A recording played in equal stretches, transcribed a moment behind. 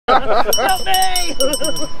Help me!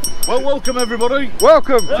 Well, welcome everybody.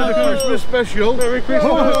 Welcome to the Christmas special. Merry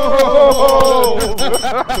Christmas.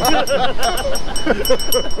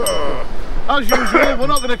 As usual, we're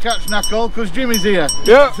not going to catch Knackle because Jimmy's here.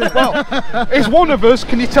 Yeah, well, it's one of us.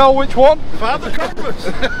 Can you tell which one? Father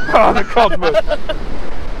Codmas. Father Codmas.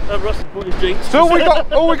 Russ put his drinks. So who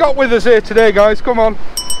we got with us here today, guys? Come on.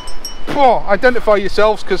 Oh, identify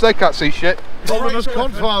yourselves because they can't see shit. Holderness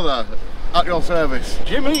Cod Father at your service.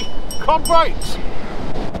 Jimmy, cod bites.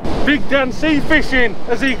 Big Dan sea fishing,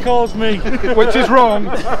 as he calls me. Which is wrong.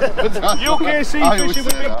 UK sea fishing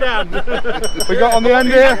with Big Dan. We got on the end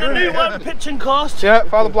here. A new one, pitching cost. Yeah,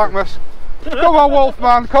 Father Blackmas. Come on,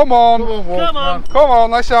 Wolfman, come on. Come on. Come on,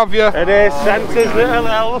 let's have you. It is Santa's little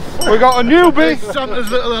elf. We got a newbie. Santa's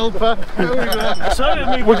little helper.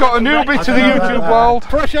 Sorry, We got a newbie to the YouTube world.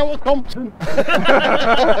 Fresh out of Compton.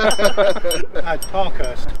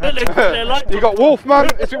 Parkhurst. You got Wolfman.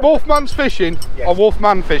 Is it Wolfman's Fishing or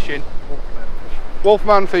Wolfman Fishing?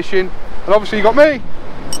 Wolfman Fishing. And obviously you got me.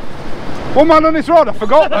 One man on his rod, I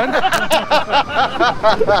forgot then.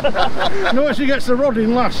 Notice he gets the rod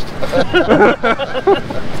in last.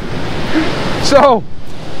 So,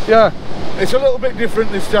 yeah. It's a little bit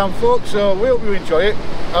different this time, folks, so we hope you enjoy it.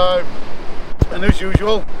 And as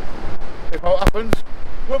usual, if what happens,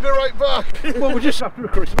 we'll be right back. Well, we're just after a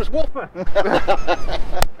Christmas whopper.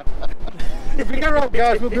 If we get out,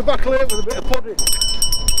 guys, we'll be back later with a bit of pudding.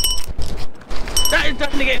 That is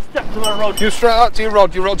definitely getting stuck to my rod. You straight out to your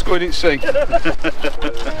rod's going at sea.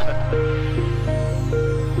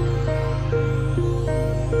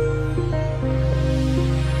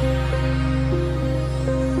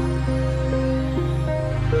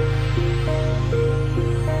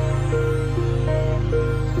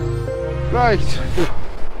 Right.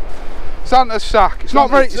 Santa's sack. It's not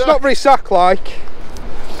very sack-like.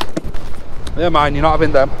 Never mind, you're not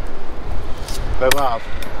having them. They're live.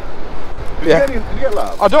 Yeah. Did you get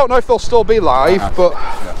live? I don't know if they'll still be live, but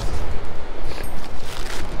yeah.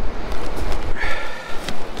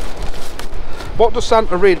 What does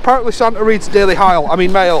Santa read? Apparently Santa reads Daily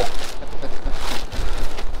Mail.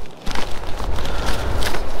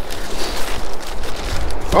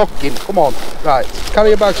 Okay, come on. Right,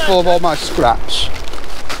 carry a bag full of all my scraps.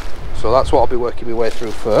 So that's what I'll be working my way through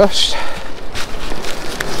first.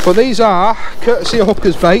 But these are courtesy of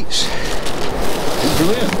Hooker's Baits.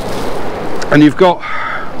 Brilliant. And you've got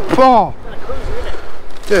four.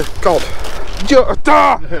 Dear God.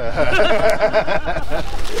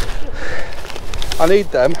 I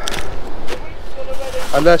need them.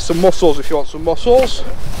 And there's some mussels if you want some mussels.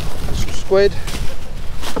 Some squid.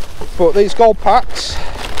 But these gold packs,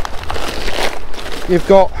 you've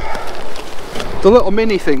got the little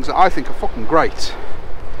mini things that I think are fucking great.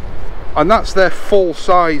 And that's their full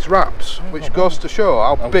size wraps, which goes to show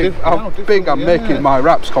how big I'm making my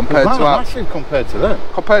wraps compared to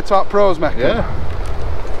that pros making. Yeah.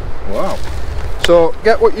 Wow. So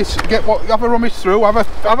have a rummage through, have a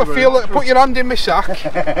feel, put your hand in my sack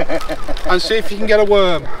and see if you can get a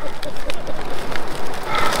worm.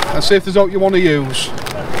 And see if there's what you want to use.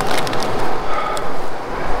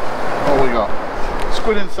 What we got?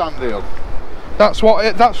 Squid and sandeel. That's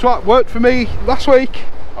what worked for me last week.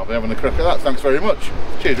 I'll be having a crack at that, thanks very much.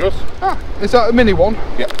 Cheers, Russ. Ah, is that a mini one?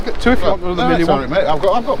 Yeah. Get two if you want another mini one. Mate. I've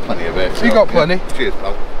got plenty of it. So You got plenty? Yeah. Cheers,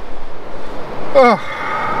 pal.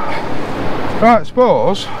 Right, I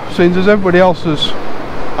suppose, seeing as everybody else has...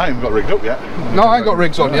 I haven't got rigged up yet. No, I ain't got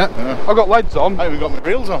rigs on yet. Yeah. I've got leads on. I haven't got my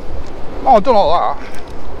reels on. Oh, I've done all that.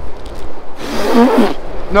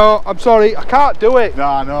 No, I'm sorry, I can't do it.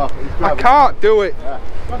 No, no. I can't do it. Yeah.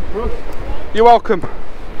 Thanks, Russ. You're welcome.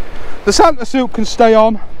 The Santa suit can stay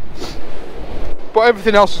on, but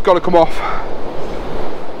everything else has got to come off.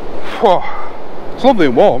 Whew. It's lovely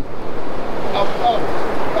and warm.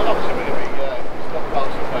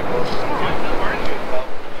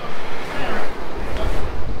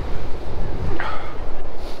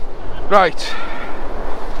 Right,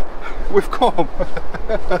 we've come.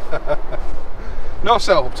 No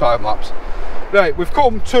setup time lapse. Right, we've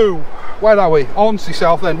come to, where are we? Hornsea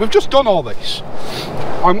South End. We've just done all this.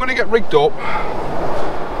 I'm going to get rigged up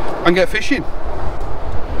and get fishing.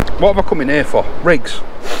 What have I come in here for? Rigs.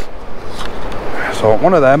 So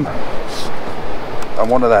one of them and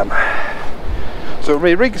one of them. So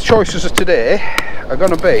my rig choices of today are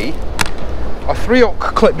going to be a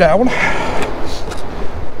 3-hook clip down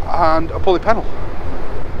and a pulley pennel.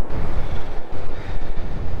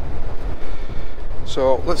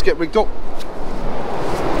 So let's get rigged up.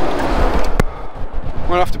 I'm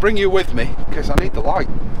going to have to bring you with me because I need the light.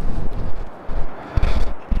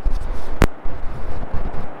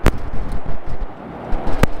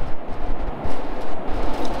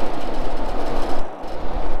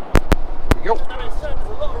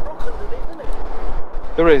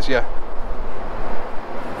 There is, yeah.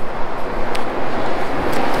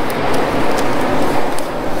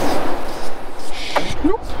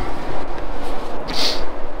 Nope.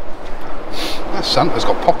 That Santa's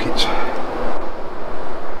got pockets.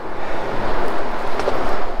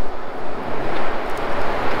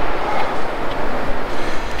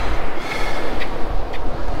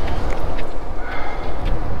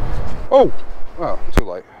 Oh, well, too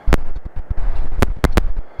late.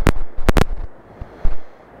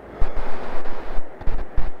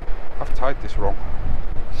 I've tied this wrong.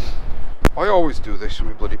 I always do this with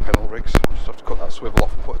my bloody pennel rigs. I just have to cut that swivel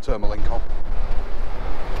off and put a thermalink on.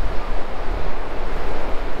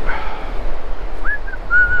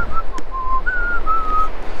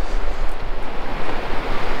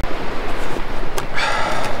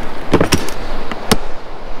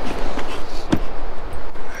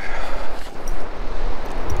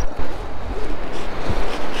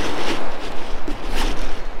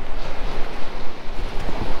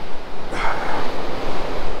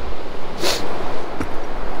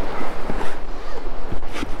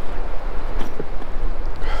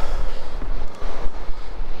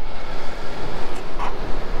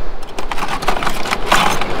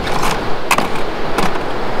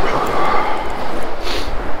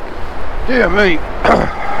 Dear me,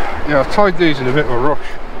 yeah, I tied these in a bit of a rush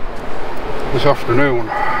this afternoon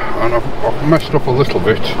and I've messed up a little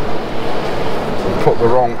bit and put the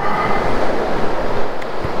wrong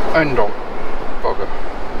end on. Bugger.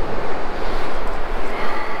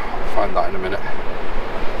 I'll find that in a minute.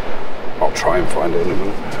 I'll try and find it in a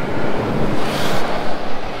minute.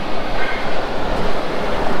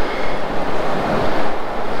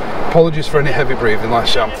 Apologies for any heavy breathing, like I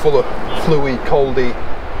say, I'm full of fluey, coldy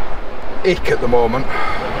ick at the moment.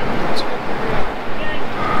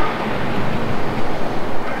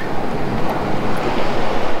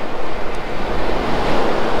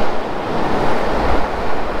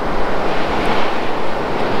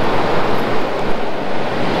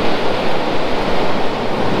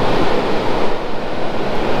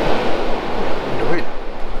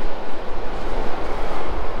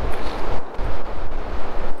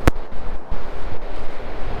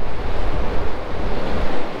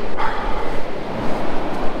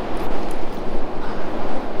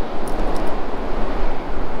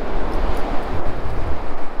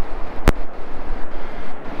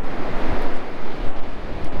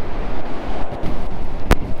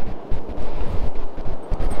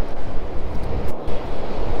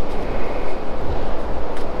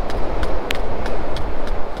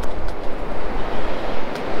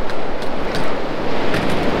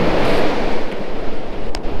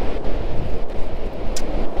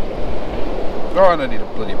 Oh, and I need a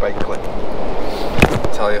bloody bait clip.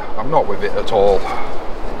 I tell you, I'm not with it at all.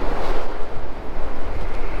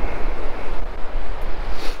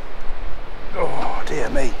 Oh, dear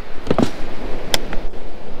me.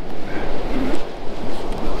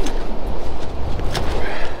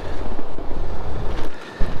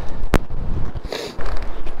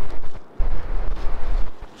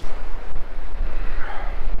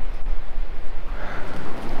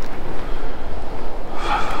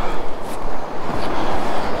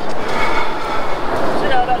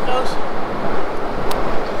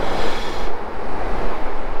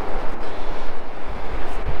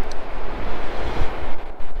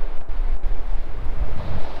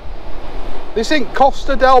 This ain't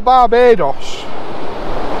Costa del Barbados.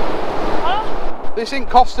 Huh? This ain't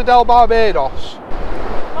Costa del Barbados.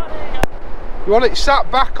 You want it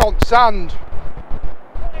sat back on sand.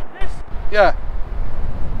 What is this? Yeah.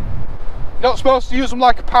 You're not supposed to use them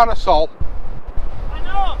like a parasol. I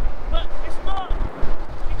know, but it's not.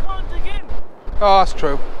 You can't dig in. Oh, that's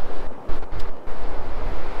true.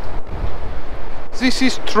 This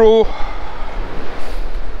is true.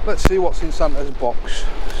 Let's see what's in Santa's box.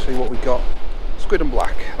 See what we got. Squid and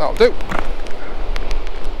black, that'll do.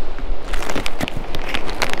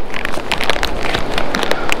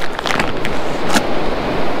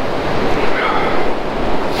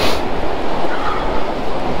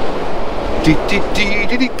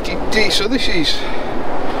 So this is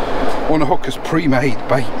one of Hooker's pre-made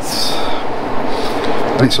baits,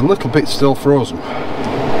 and it's a little bit still frozen,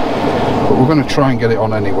 but we're going to try and get it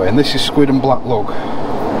on anyway. And this is squid and black lug.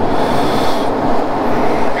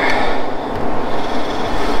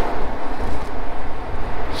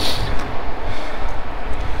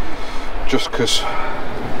 Just because,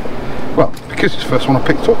 well, because it's the first one I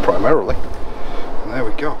picked up primarily. And there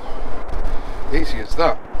we go. Easy as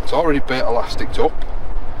that. It's already bait elasticed up.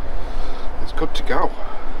 It's good to go.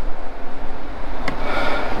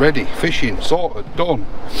 Ready, fishing, sorted, done.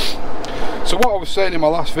 So what I was saying in my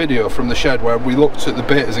last video from the shed where we looked at the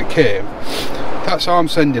bait as it came, that's how I'm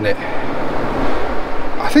sending it.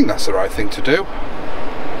 I think that's the right thing to do.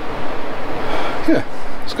 Yeah,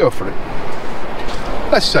 let's go for it.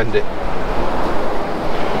 Let's send it.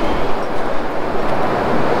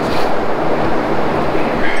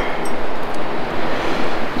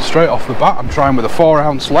 Straight off the bat, I'm trying with a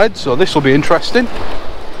 4-ounce lead, so this will be interesting.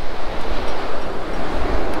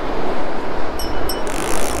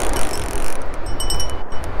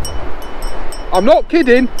 I'm not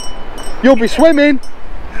kidding, you'll be swimming.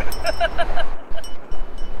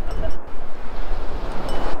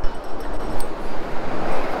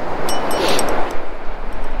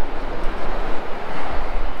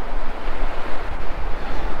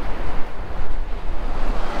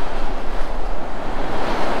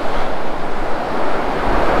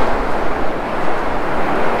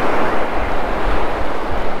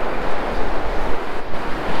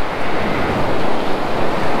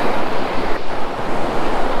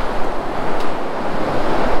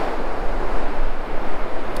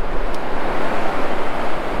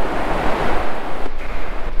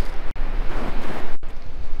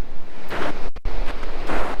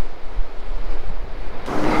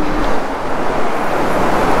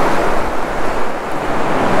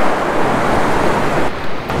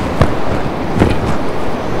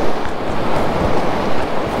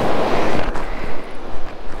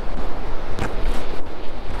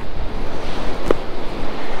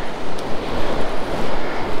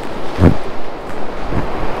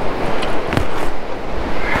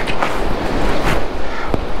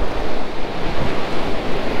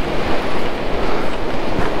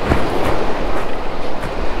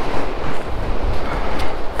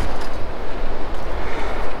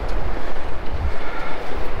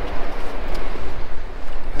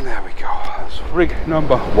 Rig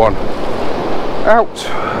number 1 out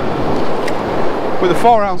with a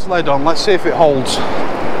 4-ounce lead on. Let's see if it holds.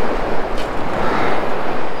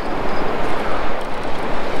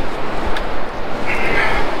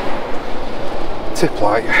 Tip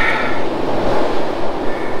light.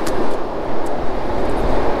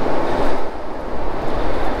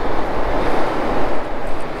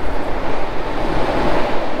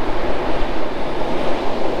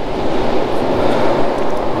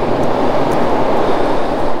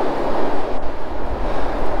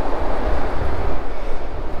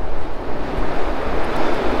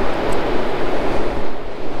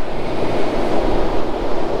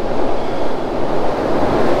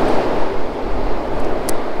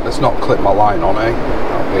 Not clip my line on, eh?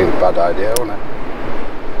 That'd be a bad idea, wouldn't it?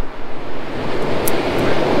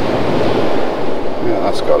 Yeah,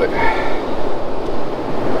 that's got it.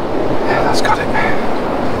 Yeah, that's got it.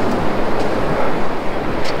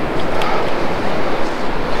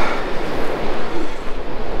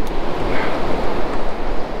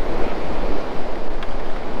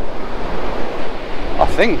 I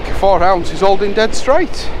think 4 ounce is holding dead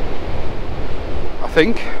straight. I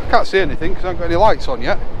think. I can't see anything because I haven't got any lights on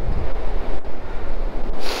yet.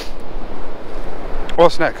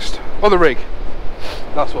 What's next? Other rig.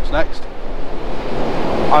 That's what's next.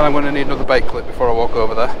 And I'm going to need another bait clip before I walk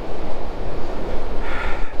over there.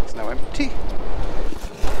 It's now empty.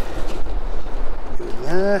 Go in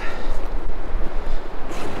there.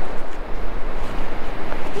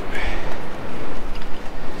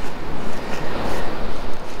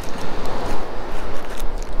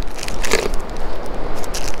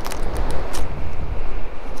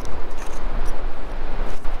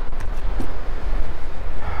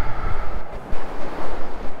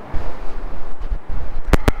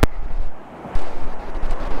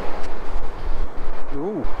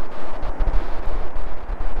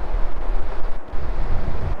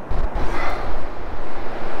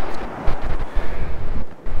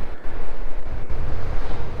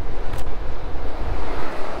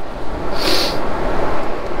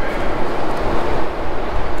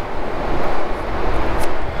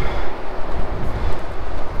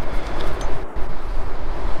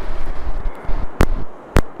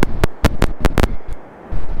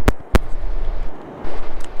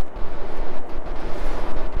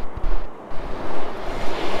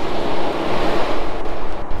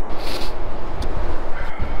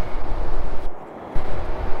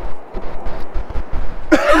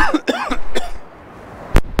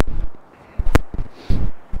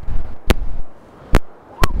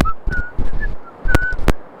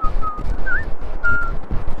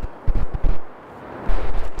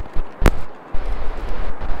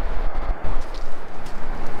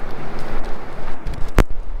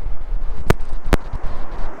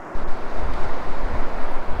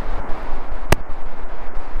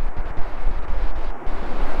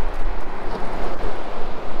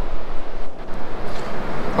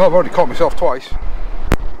 Well, I've already caught myself twice.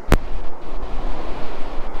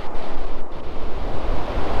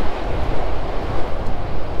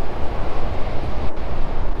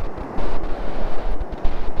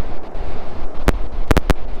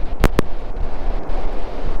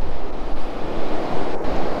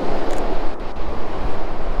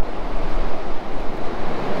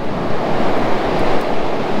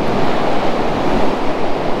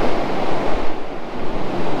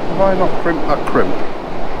 Have I not crimped that crimp?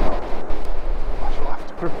 I shall have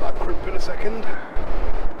to crimp that crimp in a second.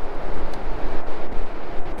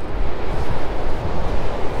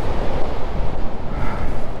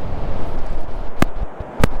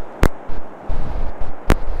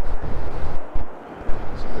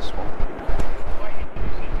 So this one.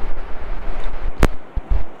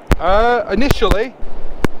 Initially,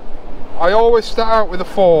 I always start out with a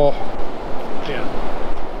 4.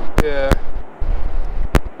 Yeah.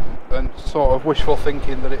 And sort of wishful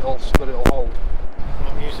thinking that it'll hold.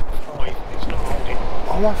 I'm using the 5, it's not holding.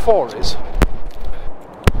 Oh, my 4 is.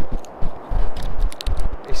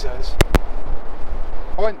 He says.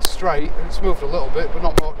 I went straight and it's moved a little bit, but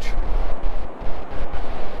not much.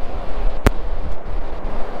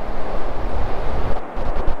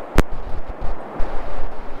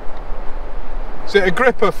 Is it a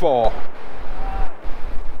gripper 4?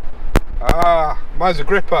 Ah, mine's a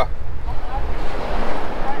gripper.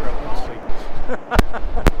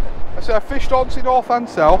 So I fished Hornsea North and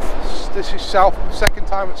South. This is South, second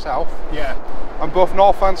time at South. Yeah. And both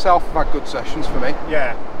North and South have had good sessions for me.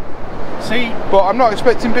 Yeah. See, but I'm not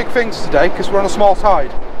expecting big things today because we're on a small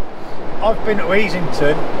tide. I've been to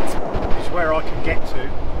Easington, is where I can get to.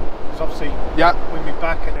 Because obviously, with my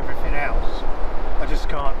back and everything else, I just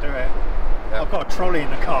can't do it. Yeah. I've got a trolley in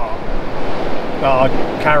the car that I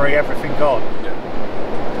carry everything on,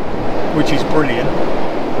 which is brilliant.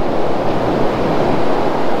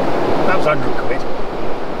 That was 100 quid.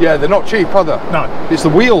 Yeah, they're not cheap, are they? No. It's the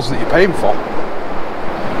wheels that you're paying for.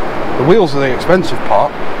 The wheels are the expensive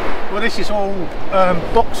part. Well, this is all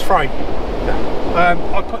box frame. Yeah.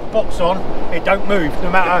 I put the box on, it don't move.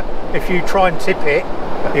 No matter if you try and tip it,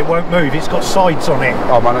 it won't move. It's got sides on it.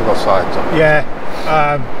 Oh man, I've got sides on it. Yeah.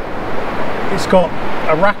 It's got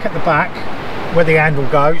a rack at the back where the handle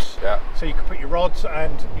goes. Yeah. So you can put your rods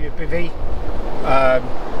and your bivvy.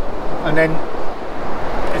 And then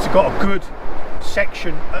it's got a good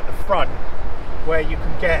section at the front where you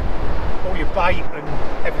can get all your bait and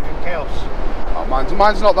everything else. Oh,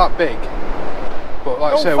 mine's not that big, but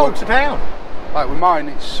like I say, folds down. Like with mine,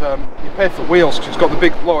 it's you pay for the wheels because it's got the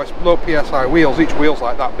big low PSI wheels. Each wheel's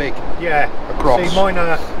like that big. Yeah. Across. See, mine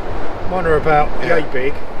are about yay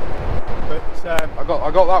big. But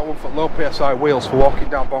I got that one for low PSI wheels for walking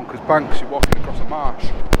down Bonkers Bank because you're walking across a marsh.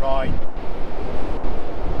 Right.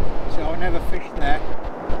 So I never fished there.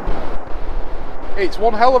 It's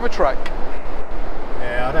one hell of a trek.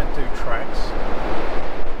 Yeah, I don't do treks.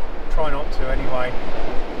 Try not to anyway.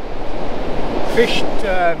 Fished.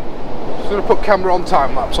 Just gonna put camera on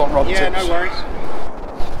time lapse on rod tips. Yeah, no worries.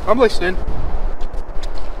 I'm listening.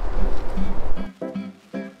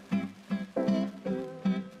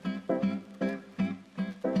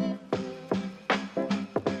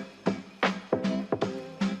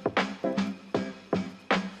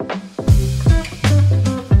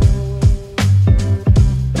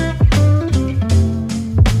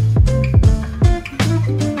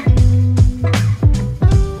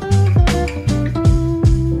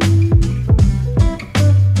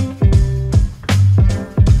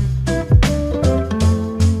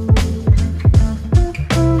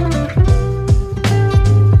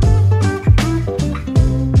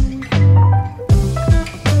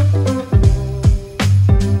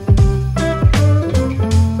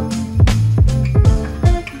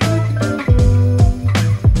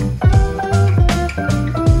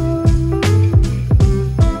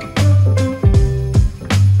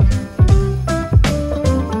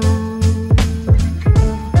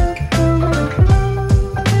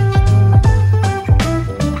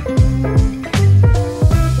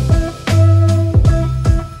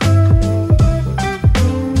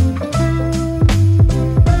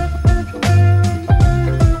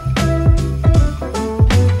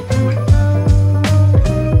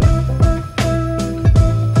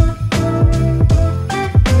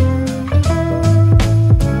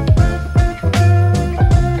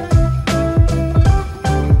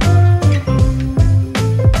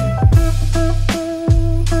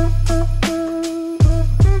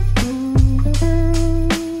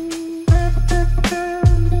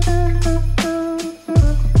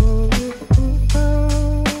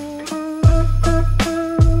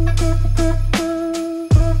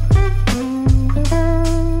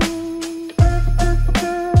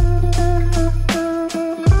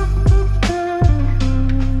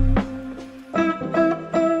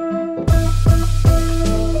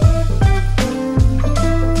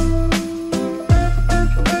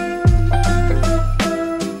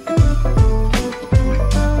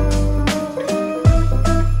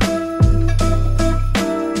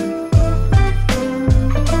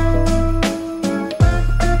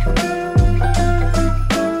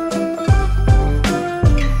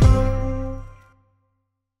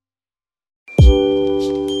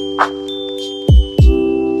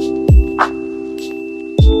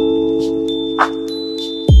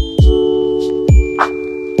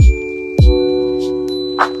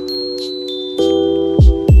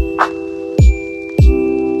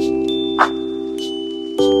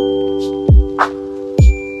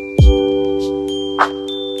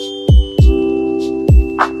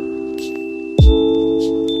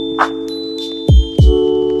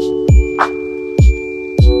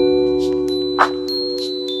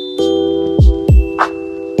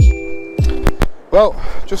 Well,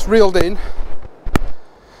 just reeled in.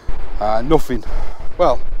 Nothing.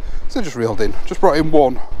 Well, still just reeled in. Just brought in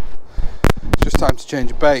one. It's just time to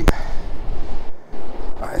change a bait.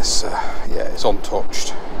 Yeah, it's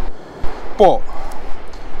untouched. But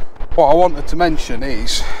what I wanted to mention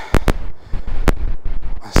is,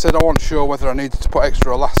 I said I wasn't sure whether I needed to put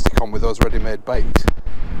extra elastic on with those ready-made baits,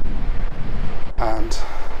 and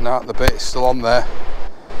now the bait's still on there,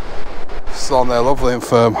 lovely and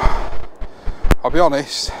firm. I'll be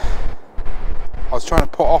honest, I was trying to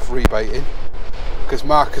put off rebaiting because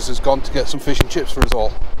Marcus has gone to get some fish and chips for us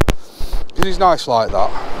all, because he's nice like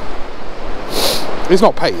that. He's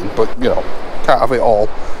not paying, but you know, can't have it all.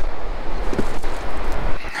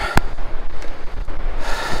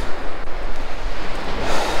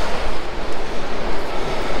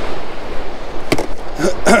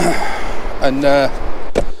 And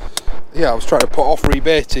yeah, I was trying to put off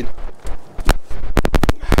rebaiting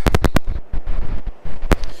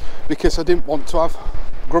because I didn't want to have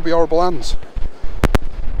grubby, horrible hands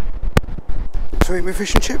to eat my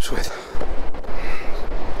fish and chips with.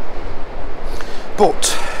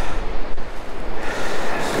 But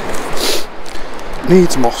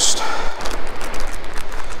needs must.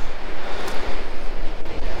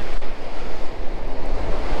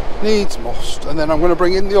 Needs must. And then I'm going to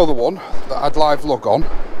bring in the other one that had live lug on,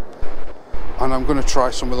 and I'm going to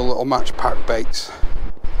try some of the little match pack baits.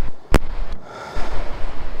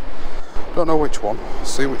 Don't know which one. I'll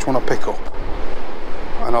see which one I pick up,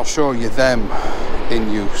 and I'll show you them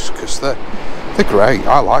in use, because they're great.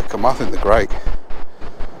 I like them. I think they're great.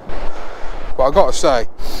 But I've got to say,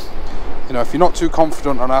 you know, if you're not too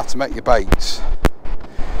confident on how to make your baits,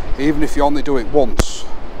 even if you only do it once,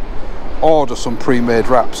 order some pre-made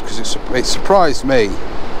wraps, because it surprised me.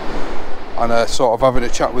 And sort of having a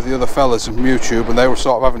chat with the other fellas from YouTube, and they were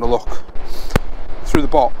sort of having a look through the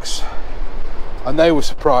box, and they were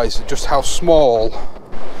surprised at just how small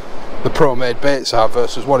the pro-made baits are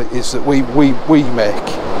versus what it is that we make.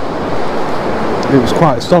 It was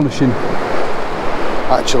quite astonishing,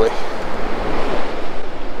 actually.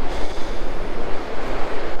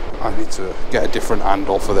 I need to get a different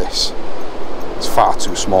handle for this. It's far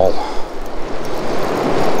too small.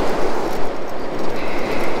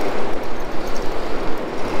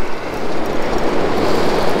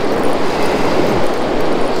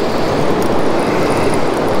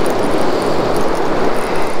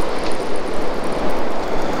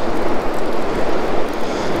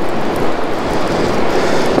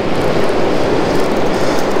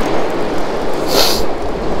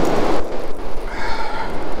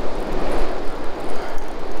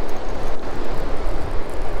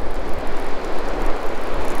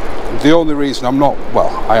 The only reason I'm not, well,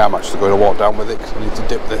 I am actually going to walk down with it because I need to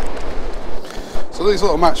dip the. So these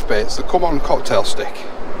little match baits, they come on cocktail stick,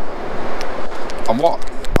 and what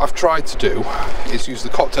I've tried to do is use the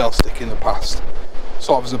cocktail stick in the past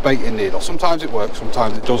sort of as a baiting needle. Sometimes it works,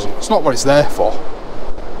 sometimes it doesn't. It's not what it's there for,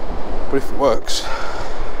 but if it works,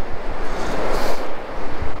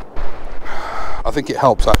 I think it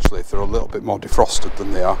helps actually if they're a little bit more defrosted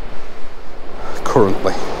than they are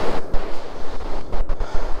currently.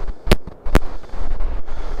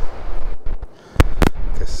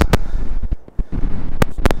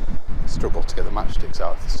 Struggle to get the matchsticks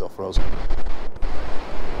out if they're still frozen.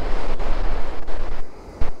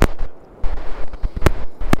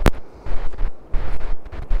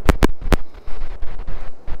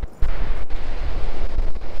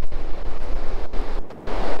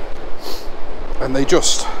 And they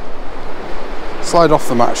just slide off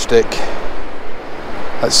the matchstick.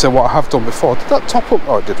 Let's say what I have done before. Did that top up?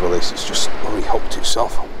 Oh, it did release. It's just hooked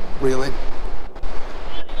itself. I'm reeling.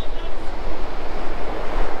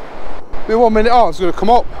 Be 1 minute. Oh, it's going to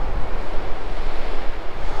come up.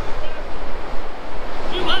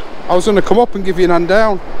 I was going to come up and give you an hand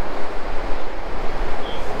down.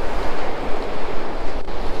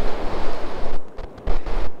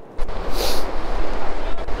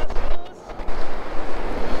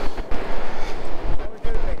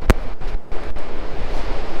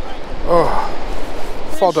 Oh,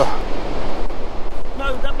 fodder.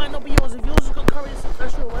 No, that might not be yours. If yours has got curry,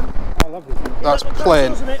 that's your one. I love this. That's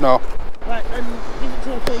plain. No. Right, then give it to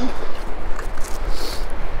the thing.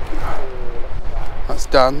 That's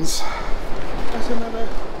Dan's. That's another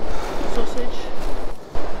sausage.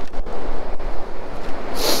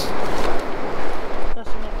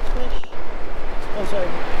 That's another fish. Oh, sorry,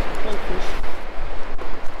 goldfish.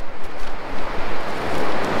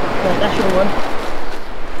 Right, that's your one.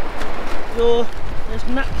 There's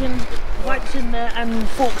napkin wipes in there and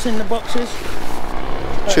forks in the boxes.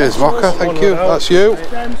 Cheers, Mocha. Thank you. That's you.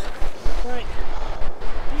 Right.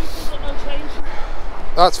 Do you think got no change?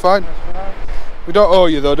 That's fine. We don't owe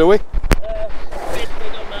you though, do we?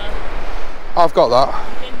 I've got that.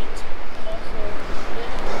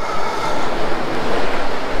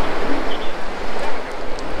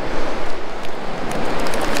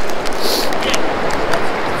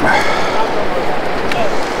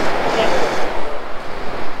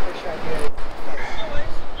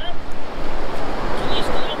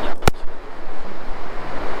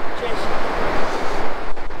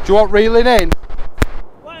 Do you want reeling in?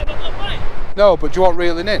 Why have I got mine? No, but do you want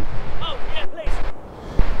reeling in? Oh, yeah, please.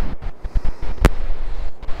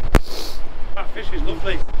 That fish is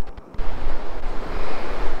lovely.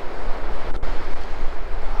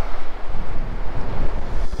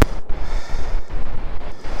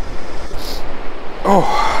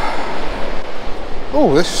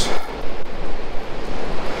 Oh, this.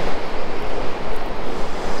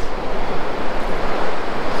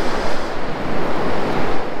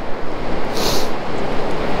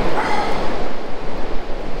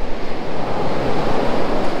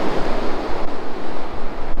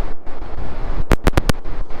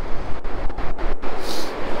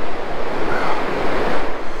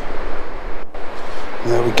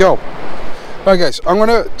 There we go. Right guys, I'm going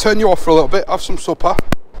to turn you off for a little bit, have some supper,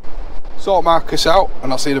 sort Marcus out,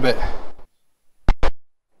 and I'll see you in a bit.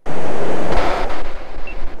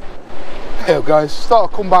 Hey guys, thought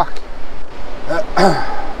I'd come back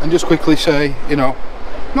and just quickly say, you know,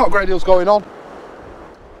 not a great deal's going on.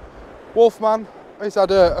 Wolfman, he's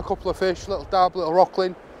had a couple of fish, little dab, little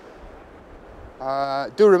rockling.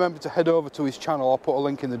 Do remember to head over to his channel, I'll put a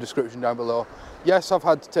link in the description down below. Yes, I've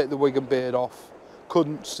had to take the wig and beard off.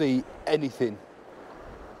 Couldn't see anything,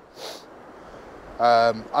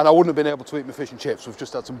 and I wouldn't have been able to eat my fish and chips. We've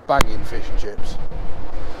just had some banging fish and chips.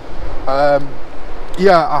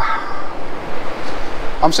 Yeah,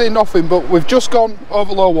 I'm seeing nothing, but we've just gone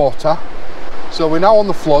over low water, so we're now on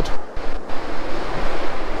the flood.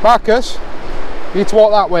 Marcus, you need to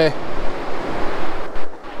walk that way.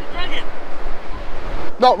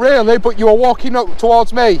 Not really, but you are walking up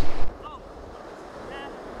towards me.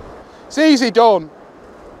 It's easy done.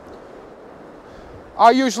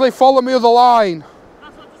 I usually follow my other line.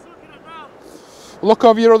 That's what I'm just looking at now. Look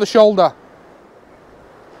over your other shoulder.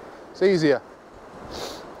 It's easier.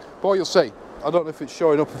 Boy, you'll see. I don't know if it's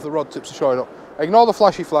showing up, if the rod tips are showing up. Ignore the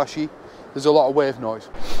flashy. There's a lot of wave noise.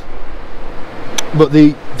 But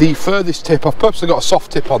the furthest tip, I've purposely got a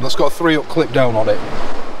soft tip on that's got a 3-up clip down on it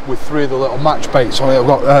with 3 of the little match baits on it. I've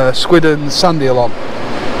got squid and sand eel on.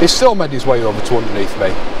 He's still made his way over to underneath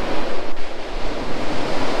me.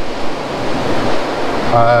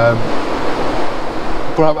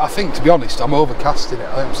 But I think, to be honest, I'm overcasting it.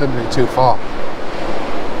 I think I'm sending it too far.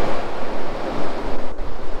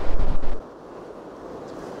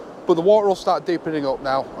 But the water will start deepening up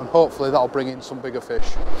now, and hopefully that'll bring in some bigger fish.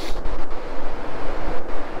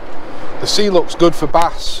 The sea looks good for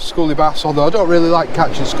bass, schoolie bass, although I don't really like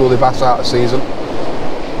catching schoolie bass out of season.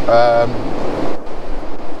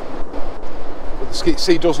 But the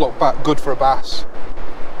sea does look good for a bass.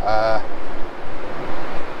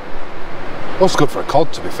 It's good for a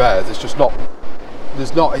cod, to be fair. It's not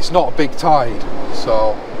a big tide,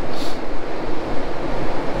 so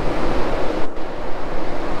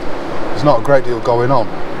there's not a great deal going on.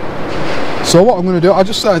 So what I'm going to do, I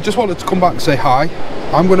just wanted to come back and say hi.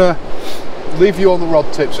 I'm going to leave you on the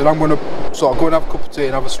rod tips, and I'm going to sort of go and have a cup of tea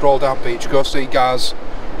and have a stroll down beach, go see Gaz,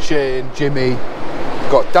 Shane, Jimmy,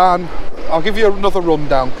 got Dan. I'll give you another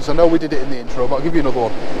rundown because I know we did it in the intro, but I'll give you another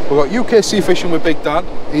one. We've got UK Sea Fishing with Big Dan,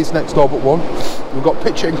 he's next door but one. We've got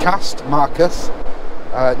Pitcher and Cast, Marcus,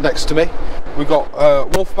 next to me. We've got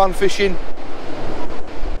Wolfman Fishing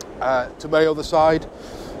to my other side.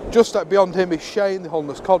 Just beyond him is Shane, the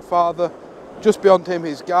Holderness Cod Father. Just beyond him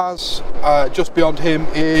is Gaz. Just beyond him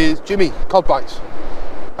is Jimmy, Cod Bites.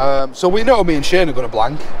 So we know me and Shane are going to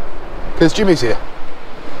blank because Jimmy's here.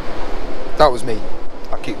 That was me.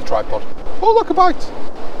 I keep the tripod. Oh, look, a bite.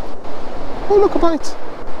 Oh, look, a bite.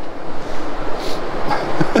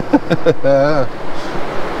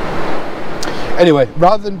 Anyway,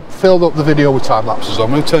 rather than fill up the video with time lapses, I'm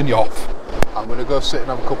going to turn you off. I'm going to go sit and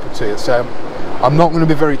have a cup of tea. I'm not going to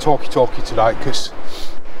be very talky tonight because,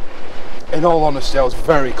 in all honesty, I was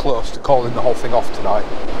very close to calling the whole thing off tonight.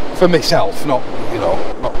 For myself, not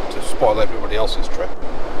to spoil everybody else's trip.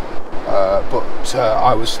 But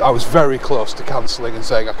I was very close to cancelling and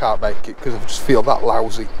saying I can't make it because I just feel that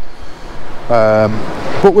lousy.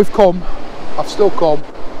 But we've come. I've still come.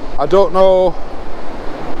 I don't know.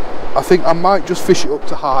 I think I might just fish it up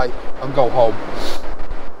to high and go home.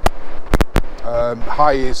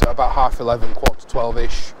 High is about 11:30,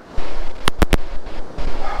 11:45-ish.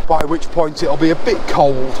 by which point it'll be a bit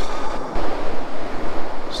cold.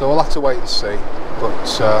 So we'll have to wait and see, but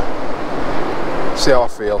see how I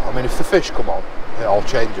feel. I mean, if the fish come on, it all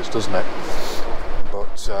changes, doesn't it?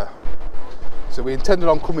 But so we intended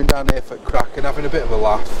on coming down here for crack and having a bit of a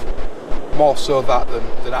laugh, more so that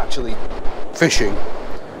than actually fishing.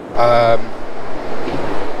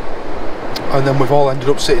 And then we've all ended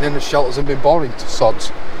up sitting in the shelters and been boring to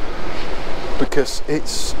sods because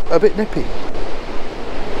it's a bit nippy.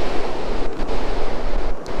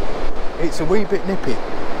 It's a wee bit nippy.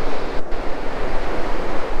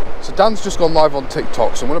 So Dan's just gone live on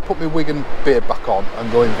TikTok, so I'm going to put my wig and beard back on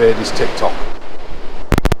and go invade his TikTok.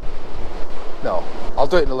 No, I'll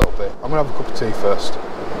do it in a little bit. I'm going to have a cup of tea first.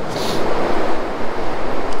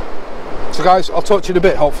 So guys, I'll talk to you in a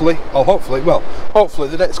bit, hopefully. Hopefully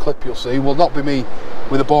the next clip you'll see will not be me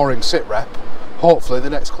with a boring sit rep. Hopefully the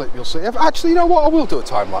next clip you'll see. Actually, you know what? I will do a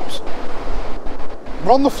time lapse.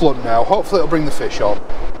 We're on the flood now. Hopefully it'll bring the fish on.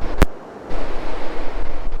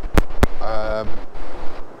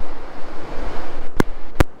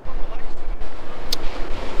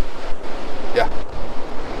 Yeah.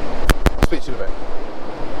 I'll speak to you in a bit.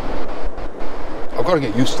 I've got to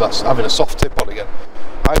get used to that, having a soft tip on again.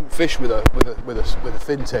 I haven't fished with a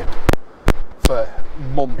fin tip for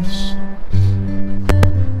months,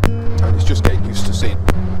 and it's just getting used to seeing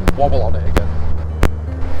wobble on it again.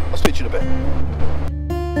 I'll speak to you in a bit.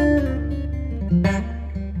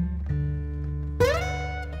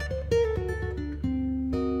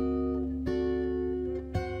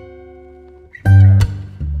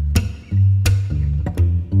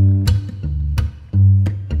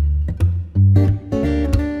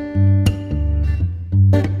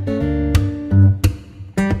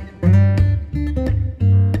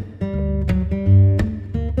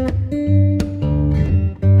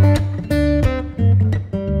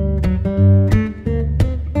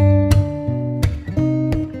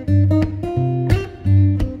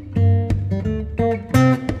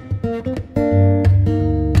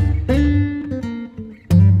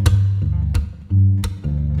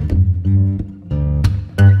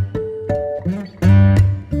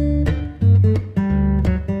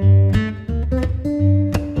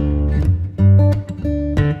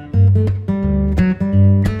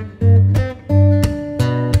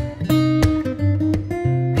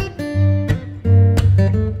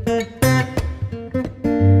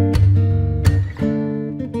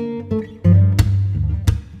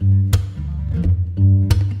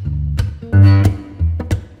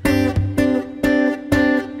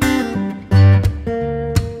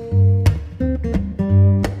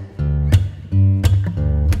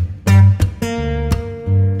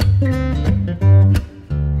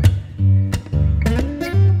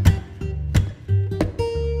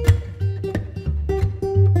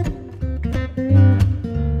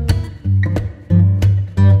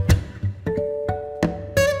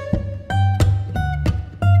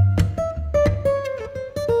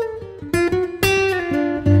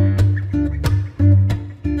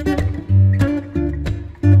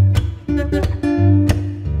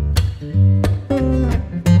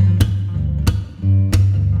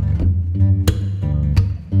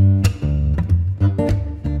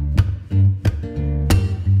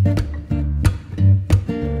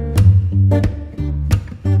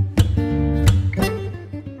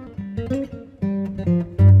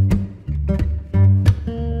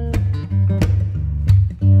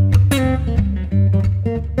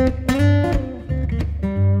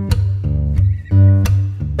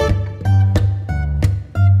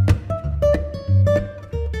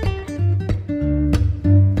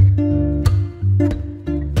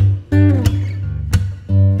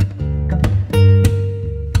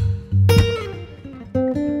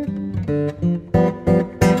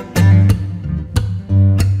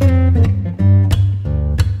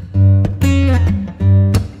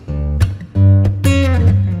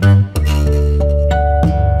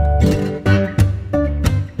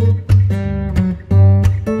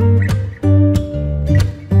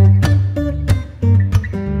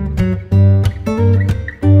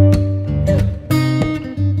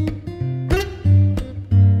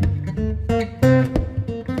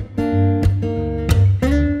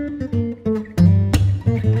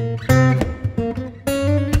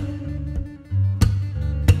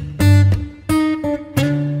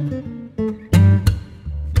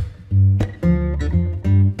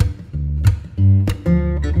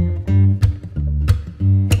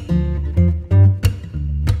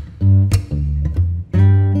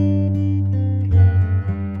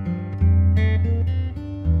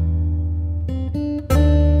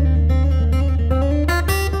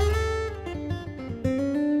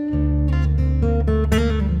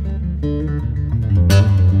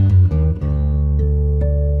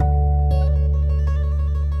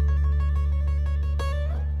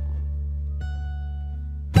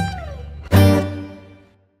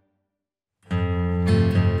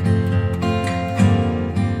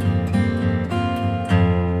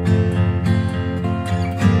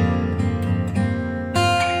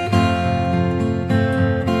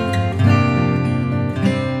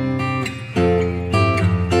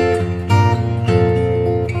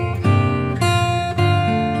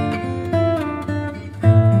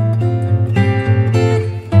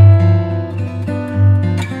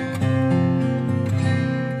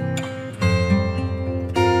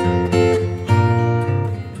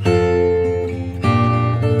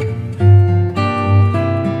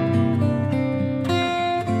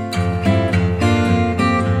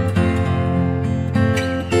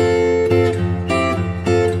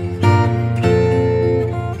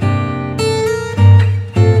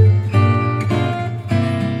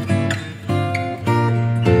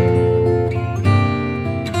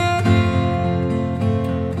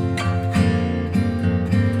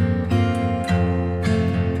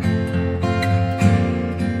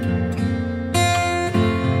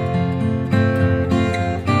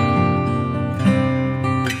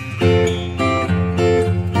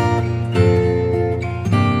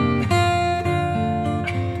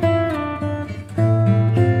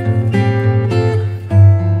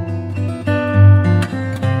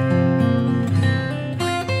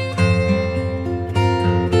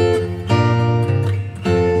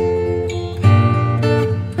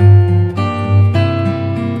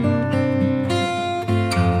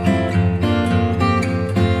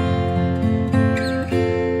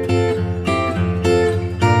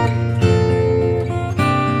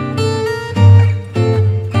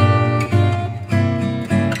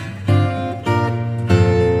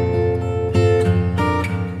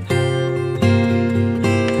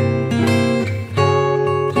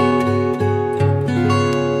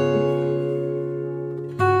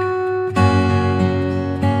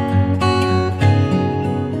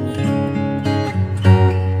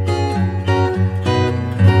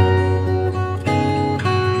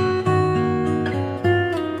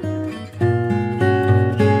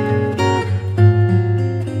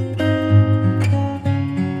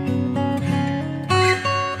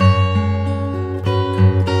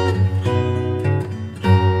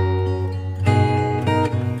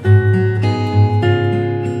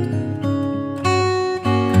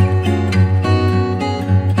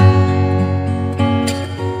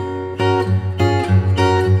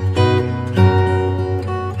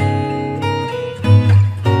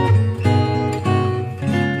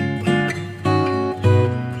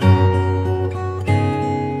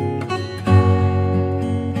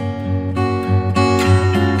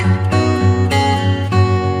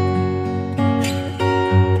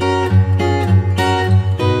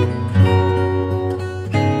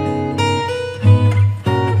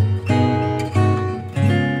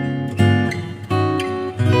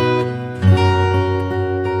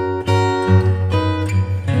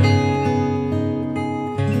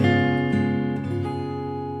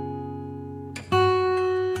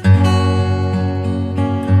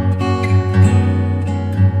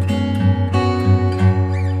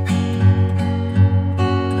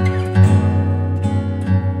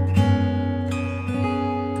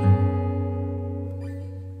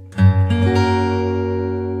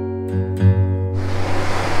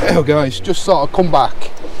 video guys, just sort of come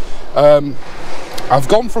back. I've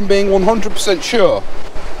gone from being 100% sure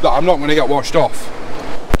that I'm not going to get washed off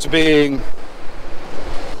to being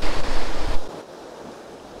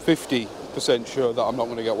 50% sure that I'm not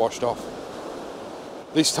going to get washed off.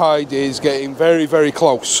 This tide is getting very, very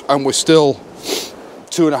close, and we're still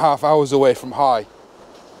 2.5 hours away from high.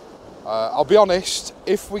 I'll be honest,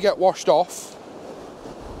 if we get washed off,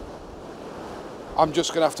 I'm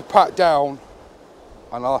just going to have to pack down,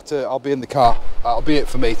 and I'll be in the car. That'll be it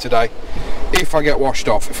for me today. If I get washed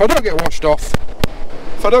off. If I don't get washed off,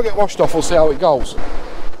 we'll see how it goes.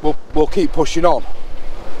 We'll keep pushing on.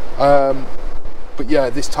 But yeah,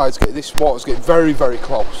 this water's getting very, very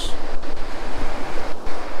close.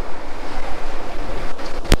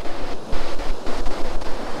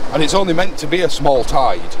 And it's only meant to be a small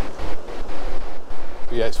tide.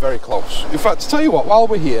 But yeah, it's very close. In fact, to tell you what, while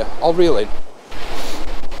we're here, I'll reel in.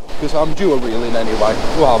 Because I'm due a reel in anyway.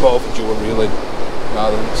 Well, I'm overdue a reel in.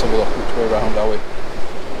 Now then, let's have a look which way around are we?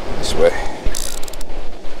 This way.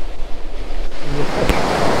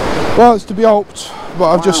 Well, it's to be hoped.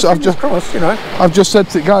 But I've just crossed, you know. I've just said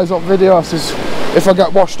to the guys on video, I says, if I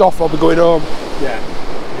get washed off, I'll be going home. Yeah.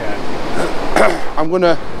 I'm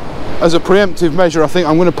gonna, as a preemptive measure, I think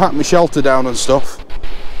I'm gonna pack my shelter down and stuff.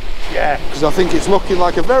 Yeah. Because I think it's looking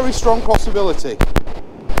like a very strong possibility.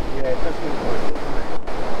 Yeah, it does look like it, doesn't it?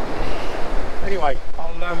 Anyway,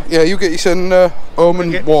 I'll yeah, you get yourself home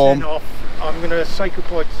and warm. Off. I'm gonna say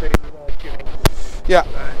goodbye to Jim. Yeah.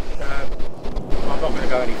 And, I'm not gonna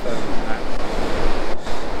go any further than that.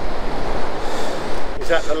 Is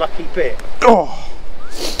that the lucky bit? Oh,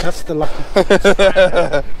 that's the lucky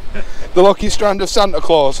the lucky strand of Santa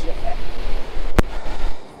Claus. Yeah.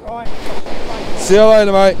 Right. See you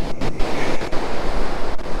later, mate.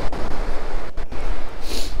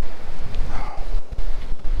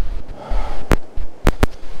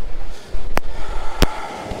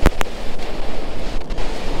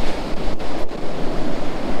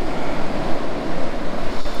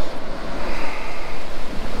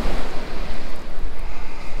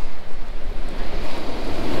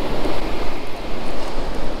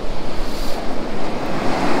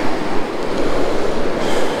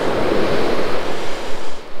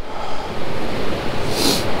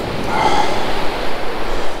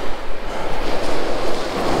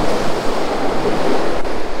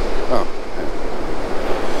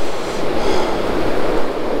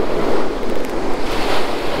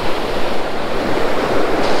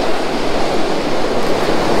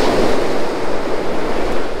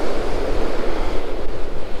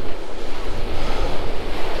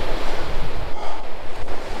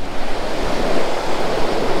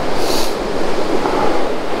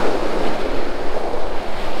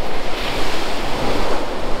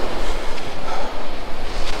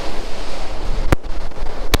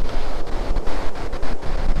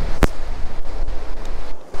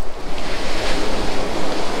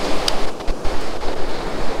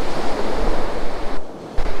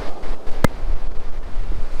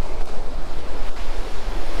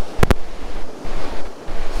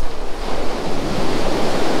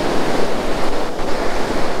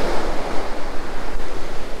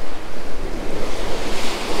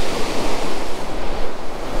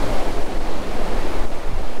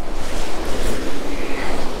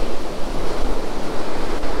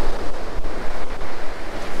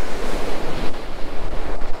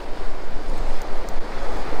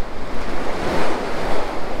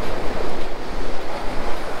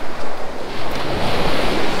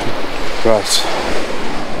 Right,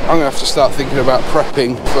 I'm going to have to start thinking about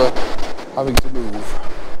prepping for having to move.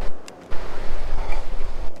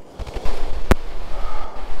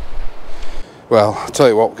 Well, I'll tell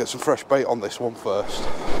you what, we'll get some fresh bait on this one first.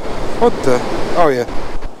 What the? Oh yeah.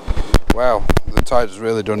 Wow, the tide has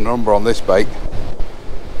really done a number on this bait.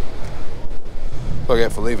 What do I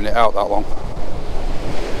get for leaving it out that long?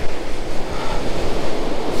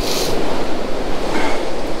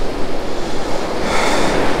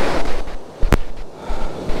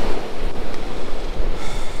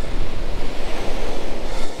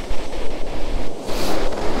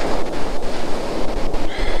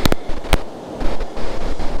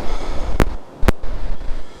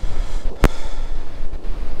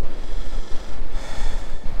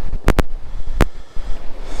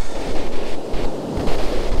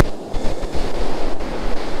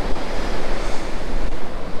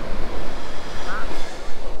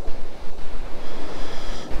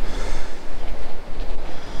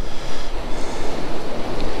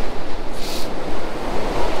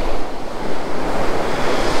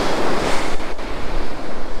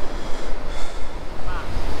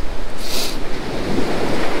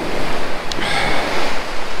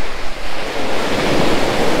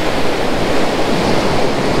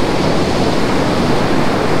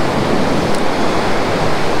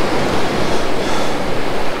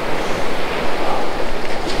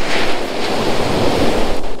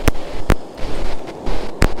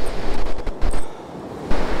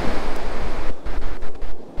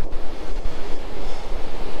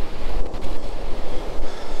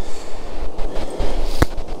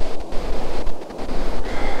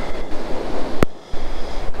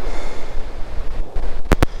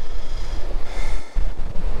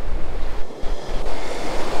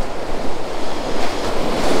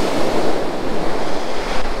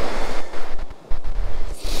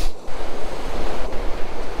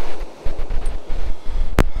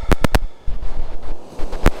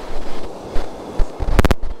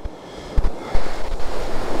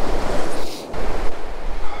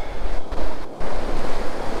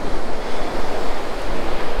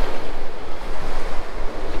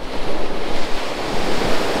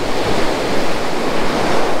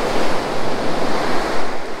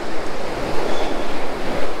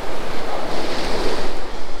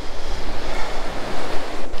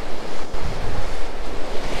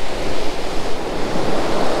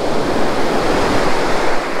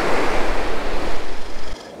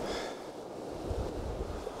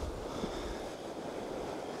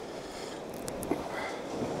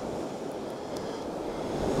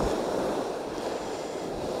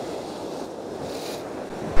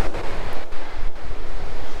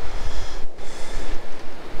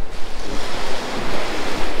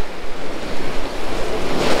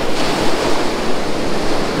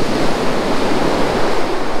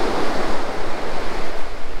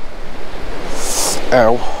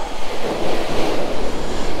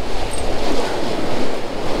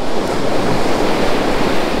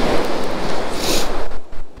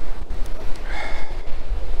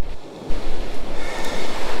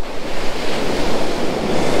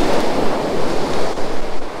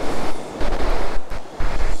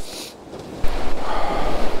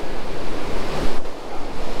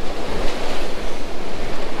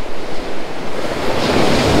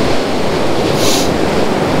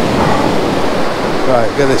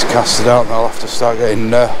 get this casted out and I'll have to start getting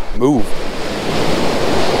moved.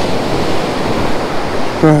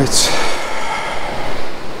 Right.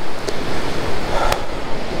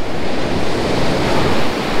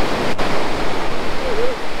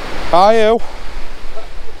 Are you?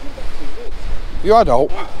 You had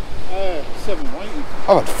hope? 7 waiting.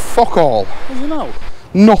 I've had fuck all. What do you know?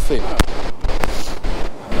 Nothing.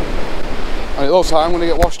 And it looks like I'm going to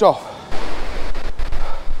get washed off.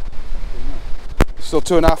 Still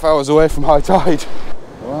 2.5 hours away from high tide.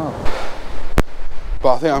 Wow.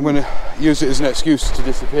 But I think I'm going to use it as an excuse to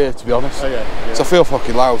disappear, to be honest. Oh, yeah. So I feel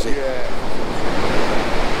fucking lousy. Yeah.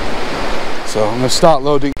 So I'm going to start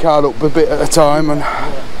loading card up a bit at a time and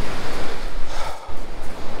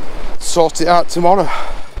sort it out tomorrow.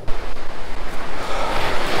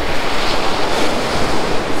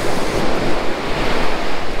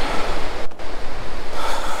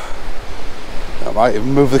 I might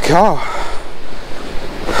even move the car.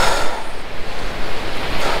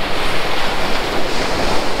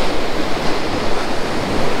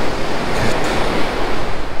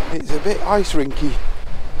 It's a bit ice rinky.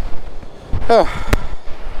 Oh,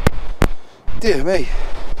 dear me.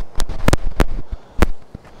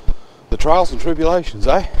 The trials and tribulations,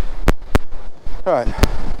 eh? Right.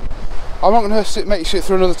 I'm not going to make you sit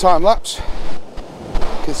through another time lapse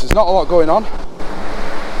because there's not a lot going on.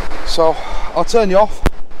 So I'll turn you off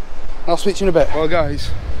and I'll speak to you in a bit. Well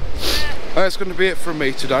guys, that's going to be it from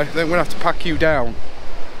me today. Then we're going to have to pack you down.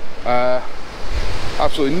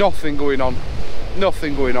 Absolutely nothing going on.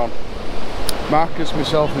 Nothing going on. Marcus,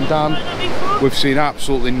 myself and Dan, we've seen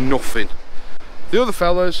absolutely nothing. The other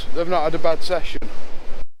fellas, they've not had a bad session.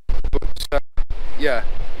 But yeah,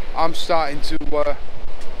 I'm starting to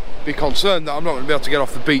be concerned that I'm not going to be able to get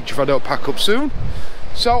off the beach if I don't pack up soon.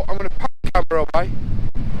 So I'm going to pack the camera away.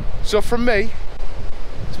 So from me,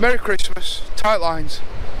 it's Merry Christmas, tight lines,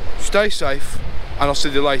 stay safe, and I'll see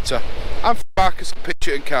you later. And from Marcus, pitch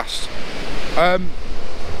it and cast.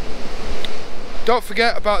 Don't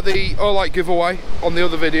forget about the Light giveaway on the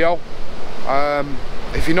other video.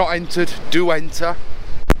 If you're not entered, do enter.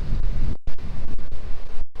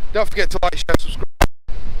 Don't forget to like, share, subscribe.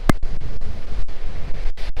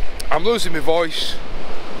 I'm losing my voice.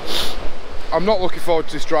 I'm not looking forward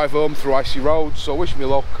to this drive home through icy roads, so wish me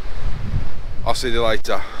luck. I'll see you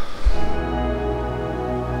later.